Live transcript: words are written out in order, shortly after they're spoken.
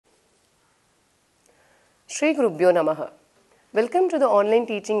Shri Gurubhyo Namaha. Welcome to the online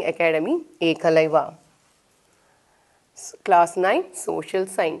teaching academy Ekalaiva. Class 9 Social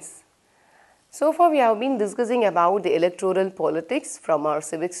Science. So far we have been discussing about the electoral politics from our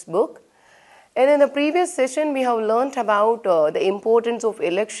civics book. And in the previous session we have learnt about the importance of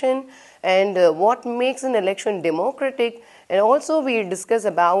election and what makes an election democratic, and also we discuss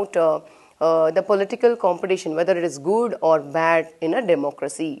about the political competition, whether it is good or bad in a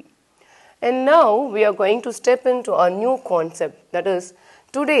democracy. And now we are going to step into a new concept, that is,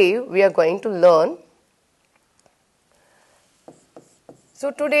 today we are going to learn. So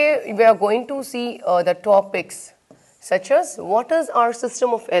today we are going to see the topics such as what is our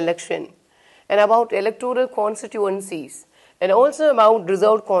system of election, and about electoral constituencies, and also about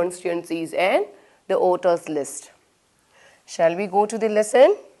reserved constituencies and the voters list. Shall we go to the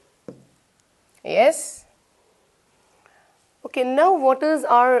lesson? Yes. Okay, now what is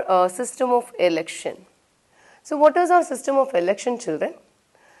our system of election? So what is our system of election, children?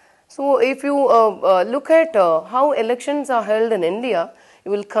 So if you look at how elections are held in India,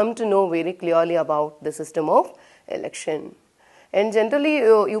 you will come to know very clearly about the system of election. And generally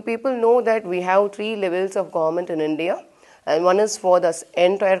you people know that we have three levels of government in India, and one is for the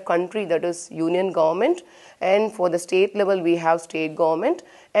entire country, that is union government, and for the state level we have state government,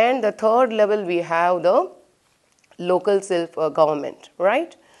 and the third level we have the local self-government,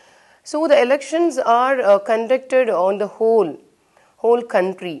 right? So the elections are conducted on the whole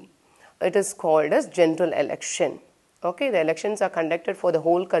country. It is called as general election. Okay, the elections are conducted for the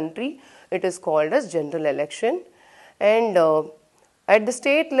whole country. It is called as general election. And at the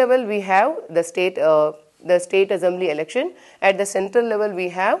state level we have the state assembly election. At the central level we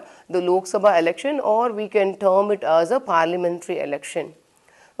have the Lok Sabha election, or we can term it as a parliamentary election.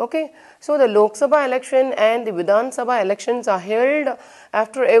 Okay, so the Lok Sabha election and the Vidhan Sabha elections are held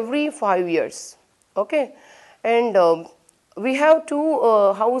after every 5 years. Okay, and we have two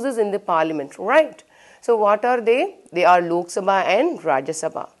houses in the parliament, right? So what are they? They are Lok Sabha and Rajya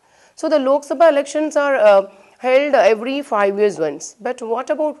Sabha. So the Lok Sabha elections are held every 5 years once. But what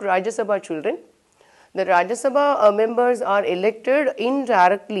about Rajya Sabha, children? The Rajya Sabha members are elected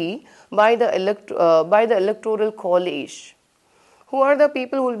indirectly by the electoral college. Who are the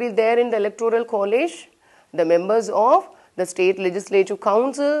people who will be there in the electoral college? The members of the state legislative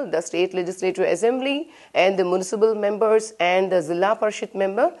council, the state legislative assembly, and the municipal members and the Zilla Parishad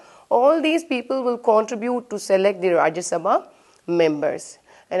member. All these people will contribute to select the Rajya Sabha members.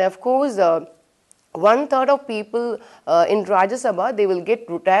 And of course, 1/3 of people in Rajya Sabha, they will get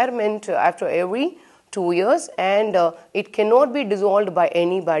retirement after every 2 years, and it cannot be dissolved by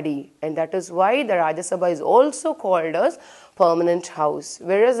anybody, and that is why the Rajya Sabha is also called as permanent house.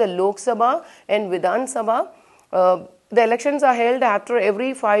 Whereas the Lok Sabha and Vidhan Sabha, the elections are held after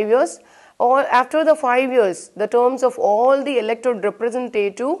every 5 years, or after the 5 years, the terms of all the elected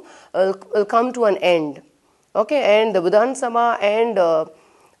representative will come to an end. Okay, and the Vidhan Sabha and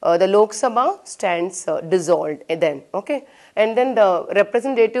the Lok Sabha stands dissolved then. Okay, and then the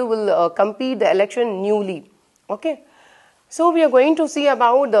representative will compete the election newly. Okay, so we are going to see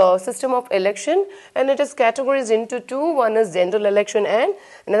about the system of election, and it is categorized into two. One is general election and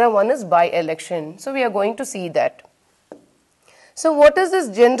another one is by-election. So we are going to see that. So what is this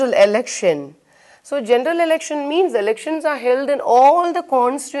general election? So general election means elections are held in all the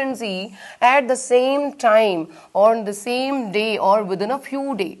constituency at the same time, or on the same day, or within a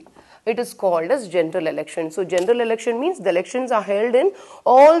few days. It is called as general election. So general election means the elections are held in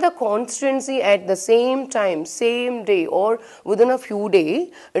all the constituency at the same time, same day, or within a few days.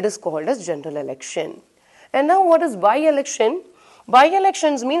 It is called as general election. And now what is by-election?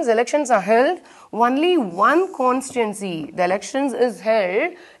 By-elections means elections are held only one constituency. The election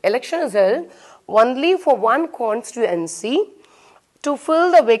is held only for one constituency to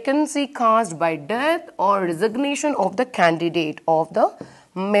fill the vacancy caused by death or resignation of the candidate of the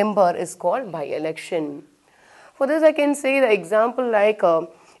member is called by-election. For this I can say the example like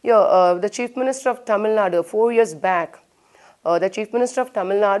the Chief Minister of Tamil Nadu 4 years back. The Chief Minister of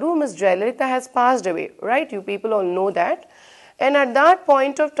Tamil Nadu, Ms. Jayalalitha, has passed away, right? You people all know that. And at that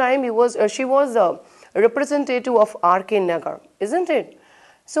point of time, she was a representative of RK Nagar, isn't it?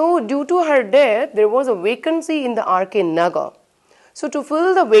 So due to her death, there was a vacancy in the RK Nagar. So to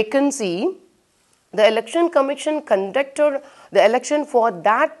fill the vacancy, the election commission conducted the election for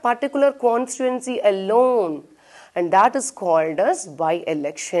that particular constituency alone, and that is called as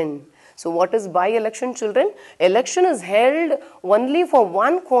by-election. So what is by-election, children? Election is held only for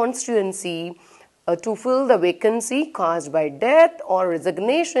one constituency to fill the vacancy caused by death or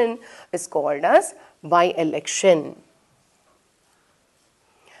resignation is called as by-election.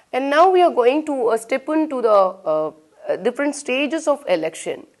 And now we are going to step into the different stages of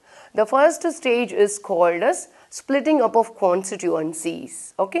election. The first stage is called as splitting up of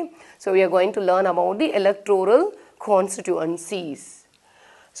constituencies. Okay, so we are going to learn about the electoral constituencies.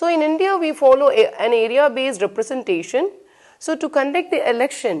 So in India we follow an area based representation. So to conduct the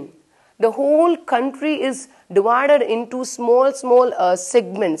election, the whole country is divided into small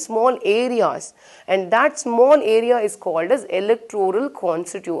segments, small areas, and that small area is called as electoral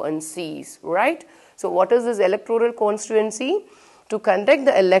constituencies, right? So what is this electoral constituency? To conduct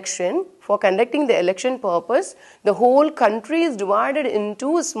the election, for conducting the election purpose, the whole country is divided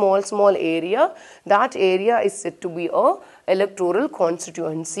into a small area. That area is said to be a electoral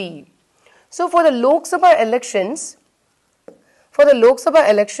constituency. So for the Lok Sabha elections,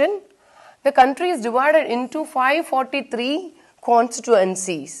 the country is divided into 543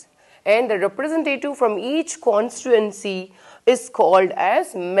 constituencies, and the representative from each constituency is called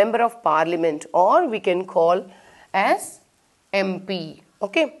as Member of Parliament, or we can call as MP.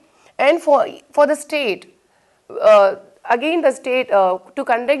 Okay, and for the state, again the state, to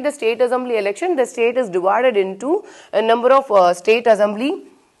conduct the state assembly election, the state is divided into a number of state assembly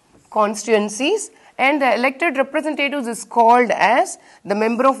constituencies, and the elected representatives is called as the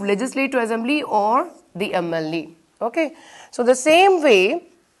member of legislative assembly or the MLA. Okay, so the same way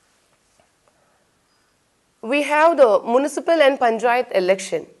we have the municipal and panchayat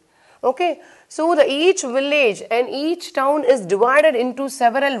election. Okay, so each village and each town is divided into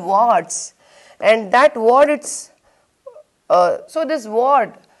several wards, and that ward it's so these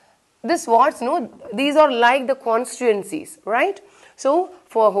wards, no, these are like the constituencies, right? So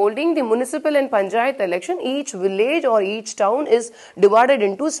for holding the municipal and panchayat election, each village or each town is divided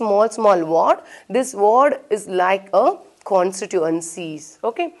into small ward. This ward is like a constituencies.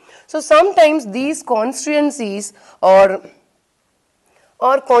 Okay, so sometimes these constituencies are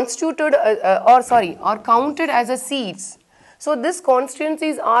constituted are counted as a seats. So these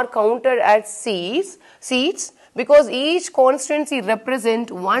constituencies are counted as seats because each constituency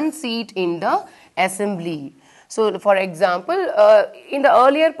represent one seat in the assembly. So for example, in the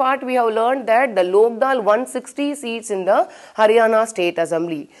earlier part we have learned that the Lokdal 160 seats in the Haryana State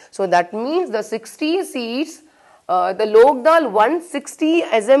Assembly. So that means the 60 seats, the Lokdal 160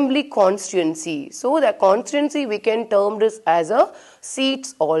 Assembly constituency. So the constituency we can term this as a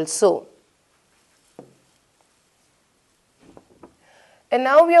seats also. And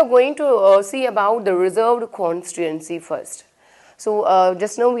now we are going to see about the reserved constituency first. So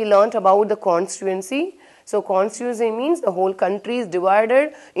just now we learnt about the constituency. So constituency means the whole country is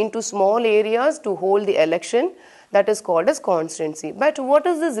divided into small areas to hold the election. That is called as constituency. But what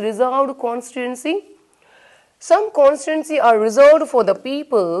is this reserved constituency? Some constituency are reserved for the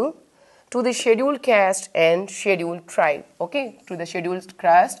people to the scheduled caste and scheduled tribe. Okay, to the scheduled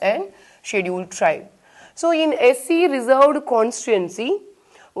caste and scheduled tribe. So in SC reserved constituency,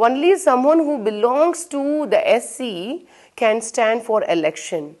 only someone who belongs to the SC can stand for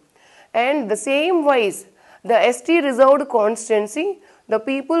election. And the same wise, the ST reserved constituency, the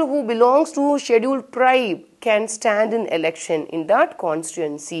people who belongs to scheduled tribe can stand in election in that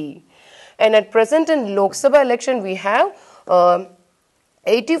constituency. And at present in Lok Sabha election we have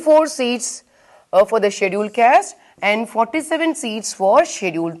 84 seats for the scheduled caste and 47 seats for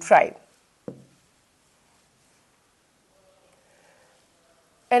scheduled tribe.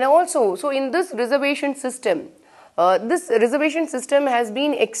 And also, so in this reservation system has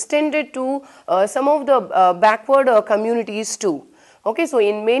been extended to some of the backward communities too. Okay, so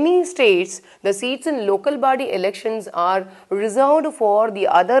in many states, the seats in local body elections are reserved for the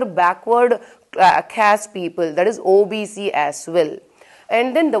other backward caste people, that is OBC as well.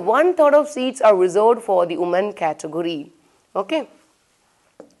 And then the 1/3 of seats are reserved for the women category. Okay.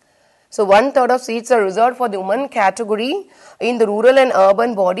 So 1/3 of seats are reserved for the women category in the rural and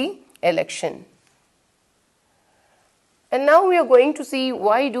urban body election. And now we are going to see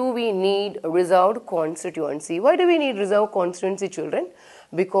why do we need reserved constituency. Why do we need reserved constituency, children?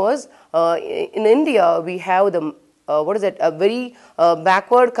 Because in India we have the a very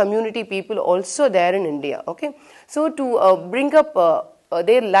backward community people also there in India. Okay, so to bring up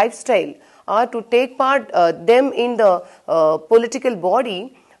their lifestyle or to take part them in the political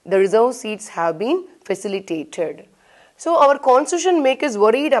body, the reserved seats have been facilitated. So our constitution makers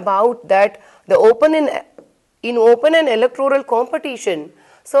worried about that the in open and electoral competition,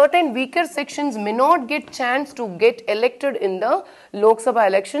 certain weaker sections may not get chance to get elected in the Lok Sabha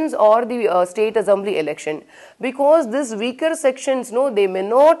elections or the state assembly election, because these weaker sections, no, they may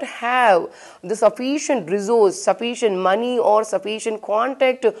not have the sufficient resource, sufficient money or sufficient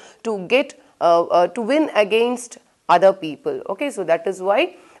contact to get to win against other people. Okay, so that is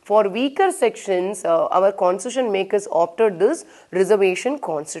why For weaker sections, our constitution makers opted this reservation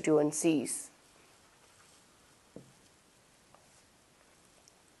constituencies.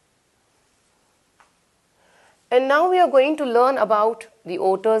 And now we are going to learn about the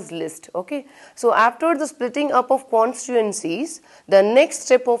voters list. Okay. So after the splitting up of constituencies, the next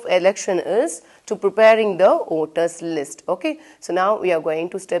step of election is to preparing the voters list. Okay. So now we are going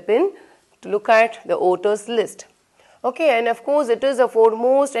to step in to look at the voters list. Okay. And of course, it is a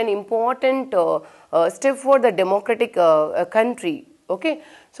foremost and important step for the democratic country. Okay.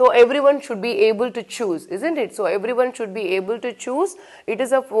 So everyone should be able to choose, isn't it? So everyone should be able to choose. It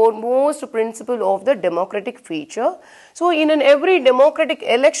is a foremost principle of the democratic feature. So in every democratic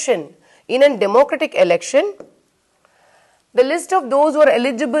election, the list of those who are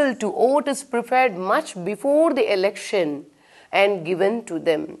eligible to vote is prepared much before the election and given to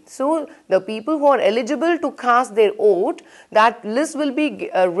them. So the people who are eligible to cast their vote, that list will be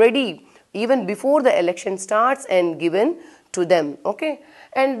ready even before the election starts and given to them. Okay.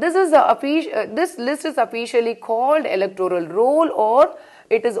 And this list is officially called electoral roll, or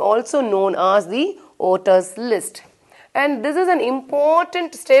it is also known as the voters list. And this is an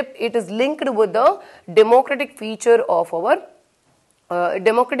important step. It is linked with the democratic feature of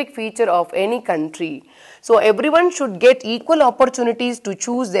any country. So everyone should get equal opportunities to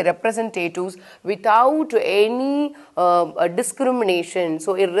choose their representatives without any discrimination.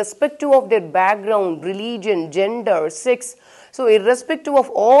 So irrespective of their background, religion, gender, sex, so irrespective of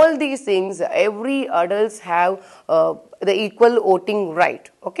all these things, every adults have the equal voting right.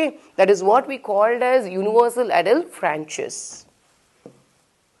 Okay, that is what we called as universal adult franchise.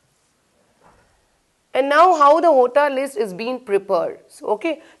 And now how the voter list is being prepared. So,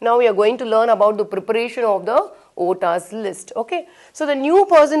 okay, now we are going to learn about the preparation of the voters list. Okay, so the new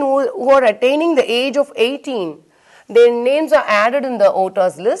person who are attaining the age of 18, their names are added in the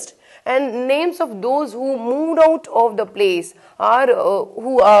voters list, and names of those who moved out of the place or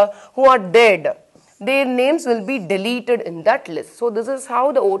who are dead, their names will be deleted in that list. So this is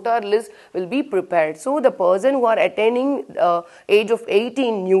how the voter list will be prepared. So the person who are attaining age of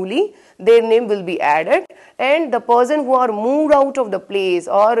 18 newly, their name will be added, and the person who are moved out of the place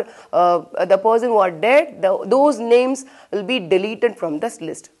or the person who are dead, those names will be deleted from this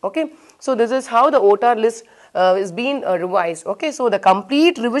list. Okay, so this is how the voter list is being revised. Okay, so the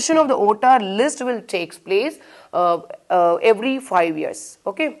complete revision of the voter list will take place every 5 years.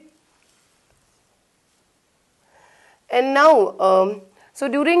 Okay. And now, so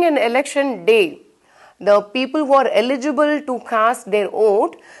during an election day, the people who are eligible to cast their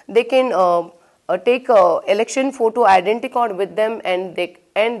vote, they can take a election photo identity card with them, and they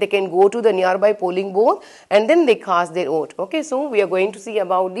can go to the nearby polling booth and then they cast their vote. Okay, so we are going to see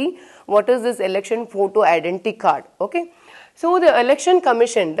about what is this election photo identity card. Okay, so the election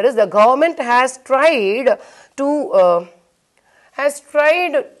commission, that is the government, has tried to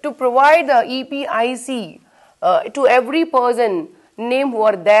provide the EPIC to every person name who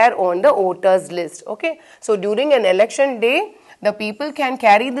are there on the voters list. Okay, so during an election day, the people can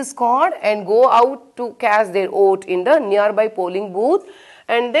carry this card and go out to cast their vote in the nearby polling booth,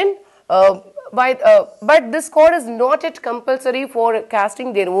 and then but this card is not yet compulsory for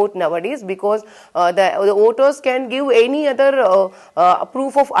casting their vote nowadays, because the voters can give any other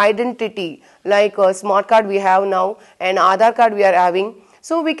proof of identity, like a smart card we have now and Aadhaar card we are having.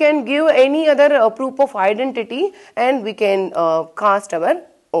 So we can give any other proof of identity and we can cast our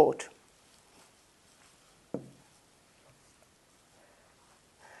vote.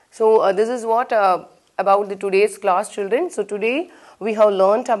 So this is what about the today's class, children. So today we have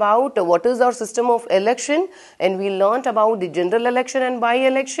learnt about what is our system of election, and we learnt about the general election and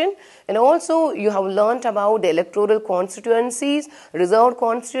by-election, and also you have learnt about the electoral constituencies, reserved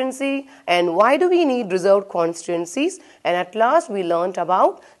constituency, and why do we need reserved constituencies, and at last we learnt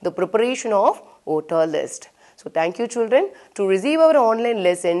about the preparation of voter list. So thank you, children. To receive our online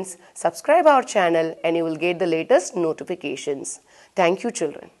lessons, subscribe our channel and you will get the latest notifications. Thank you,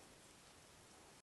 children.